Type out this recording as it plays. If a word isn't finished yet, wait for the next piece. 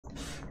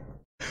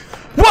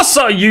What's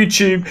up,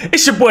 YouTube?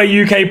 It's your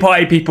boy UK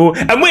Party People,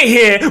 and we're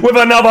here with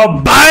another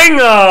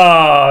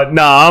banger.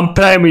 Nah, I'm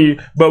playing with you,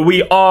 but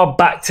we are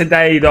back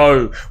today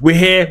though. We're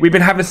here. We've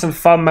been having some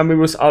fun, man. We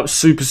was up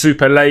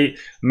super late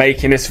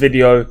making this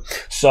video,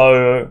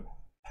 so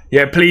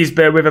yeah, please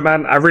bear with it,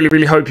 man. I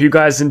really hope you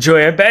guys enjoy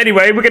it. But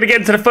anyway, we're gonna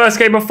get into the first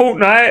game of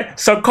Fortnite,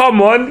 so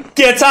come on,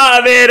 get out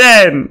of here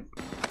then.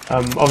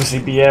 Obviously,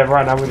 but yeah,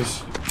 right now we're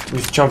just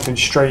jumping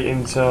straight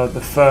into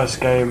the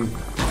first game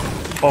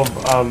of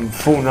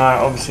Fortnite.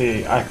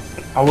 Obviously, I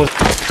was.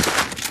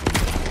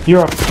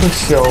 You're a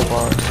pussy,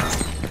 bro.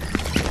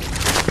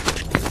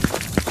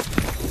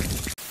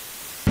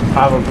 I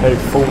haven't played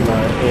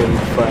Fortnite in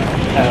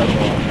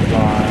forever.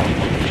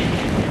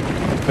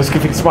 Like, it's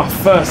good. It's my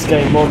first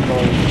game on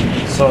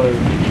though, so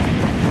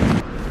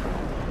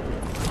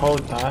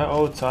hold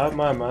tight,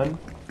 my man.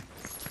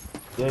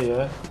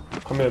 Yeah.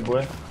 Come here,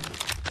 boy.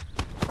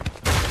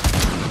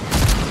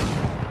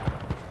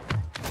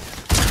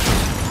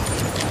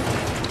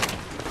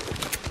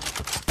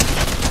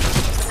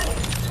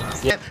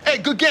 Yeah. Hey,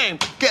 good game.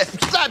 Get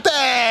some slap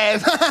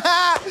ass.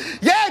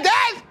 Yeah,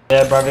 Dad.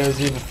 Yeah, bro. It was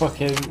either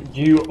fucking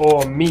you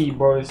or me,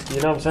 bros.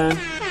 You know what I'm saying?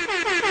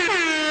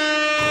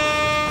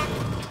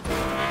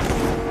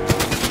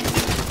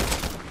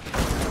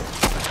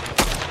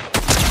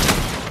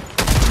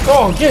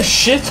 Oh, get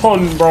shit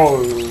on,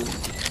 bro.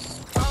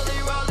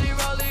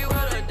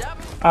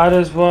 I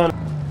just want.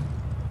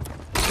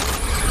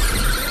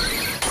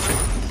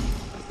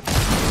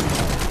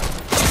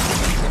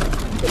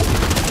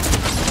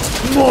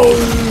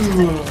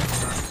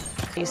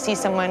 You see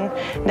someone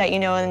that you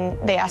know and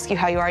they ask you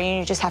how you are, and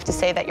you just have to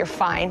say that you're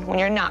fine when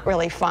you're not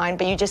really fine,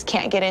 but you just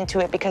can't get into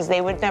it because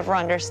they would never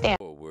understand.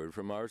 A word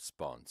from our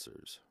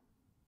sponsors.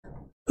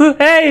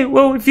 Hey,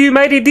 well, if you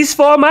made it this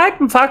far, mate,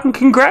 fucking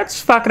congrats.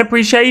 Fucking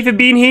appreciate you for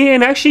being here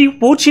and actually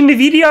watching the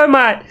video,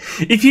 mate.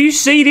 If you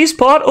see this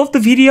part of the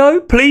video,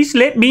 please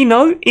let me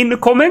know in the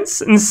comments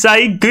and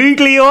say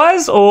googly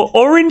eyes or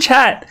orange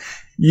hat.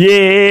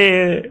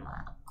 Yeah.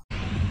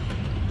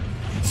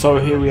 So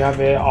here we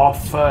have it, our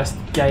first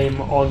game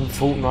on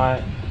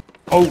Fortnite.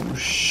 Oh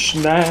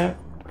snap.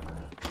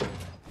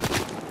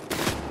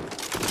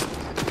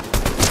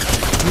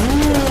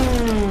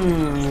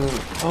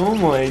 Oh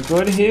my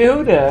god,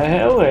 who the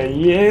hell are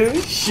you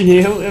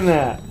shooting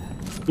at?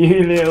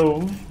 You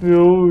little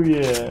fool,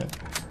 yeah.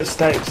 The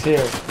stakes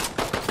here.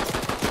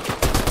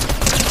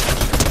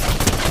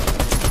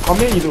 Come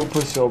here, you little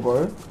pussy,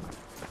 bro.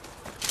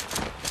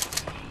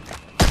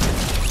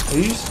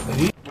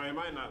 Who's?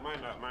 Mine not.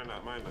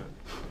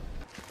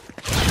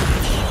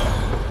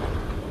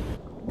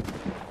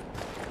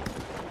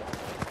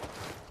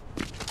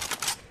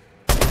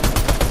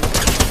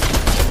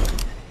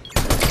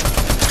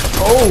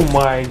 Oh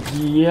my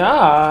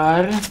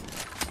god.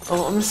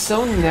 Oh, I'm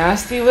so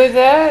nasty with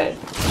that.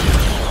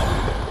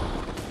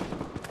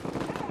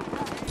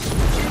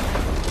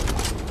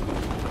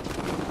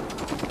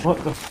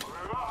 What the f?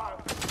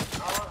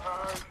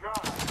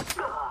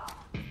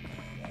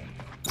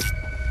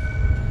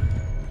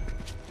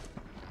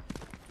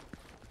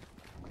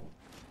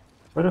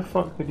 Where the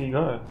fuck did he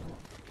go?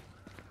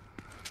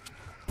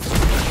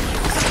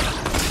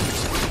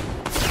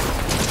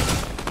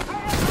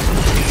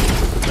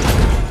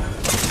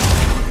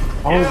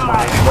 Oh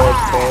my god,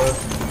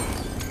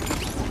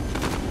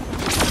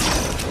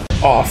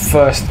 bro. Our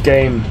first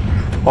game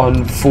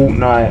on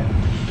Fortnite.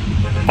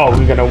 Oh,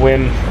 we're gonna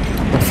win.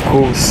 Of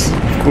course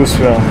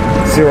we are.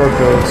 0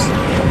 kills.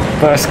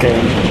 First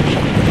game.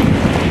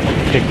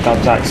 Big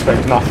dubs, I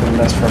expect nothing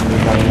less from me,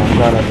 man. I'm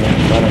glad of it.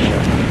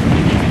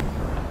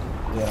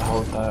 Yeah,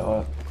 hold that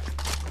up.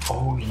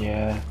 Oh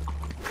yeah.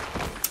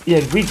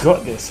 Yeah, we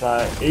got this,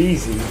 like,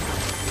 easy.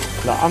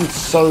 Like, I'm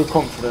so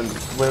confident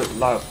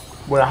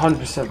we're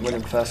 100%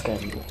 winning first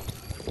game.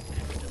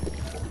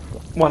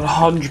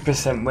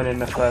 100% winning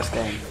the first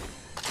game.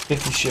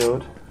 50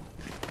 shield.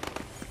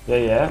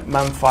 Yeah.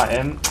 Man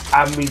fighting.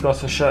 And we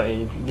got a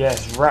shotty.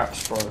 Yes,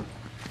 raps, bro.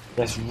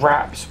 Yes,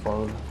 raps,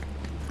 bro.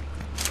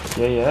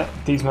 Yeah.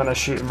 These men are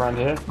shooting around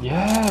here.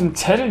 Yeah, I'm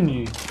telling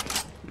you.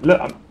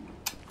 Look,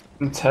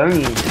 I'm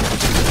telling you.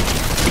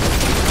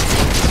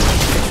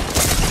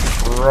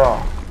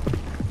 Raw.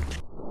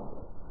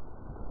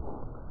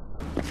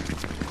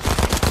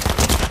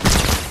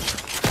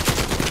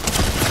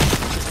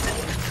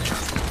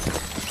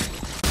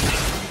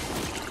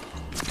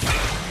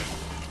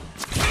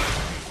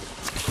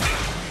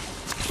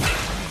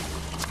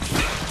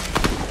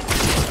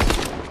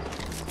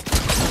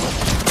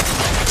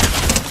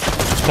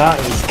 That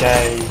is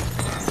gay.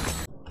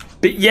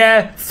 But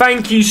yeah,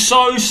 thank you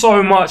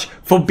so much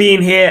for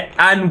being here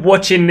and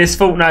watching this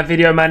Fortnite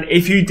video, man.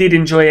 If you did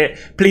enjoy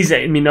it, please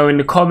let me know in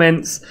the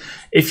comments.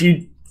 If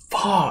you...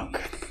 Fuck.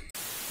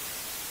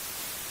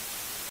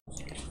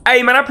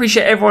 hey man, I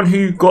appreciate everyone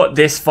who got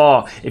this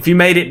far. If you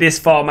made it this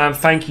far, man,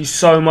 thank you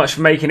so much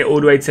for making it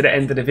all the way to the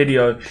end of the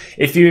video.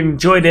 If you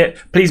enjoyed it,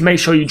 please make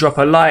sure you drop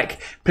a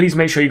like. Please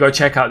make sure you go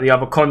check out the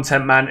other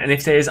content, man. And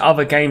if there's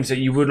other games that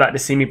you would like to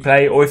see me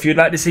play, or if you'd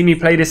like to see me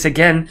play this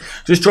again,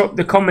 just drop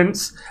the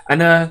comments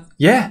and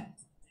yeah,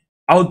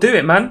 I'll do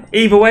it, man.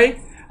 Either way,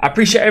 I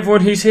appreciate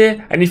everyone who's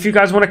here. And if you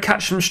guys want to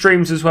catch some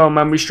streams as well,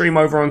 man, we stream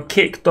over on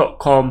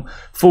kick.com/UK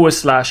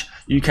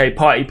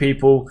Party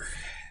People.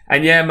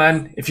 And yeah,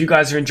 man, if you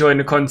guys are enjoying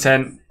the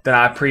content, then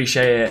I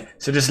appreciate it.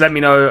 So just let me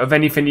know of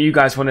anything that you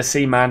guys want to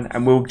see, man,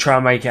 and we'll try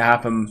and make it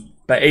happen.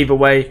 But either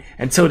way,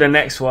 until the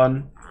next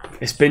one,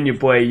 it's been your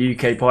boy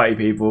UK Party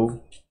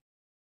People.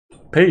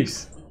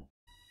 Peace.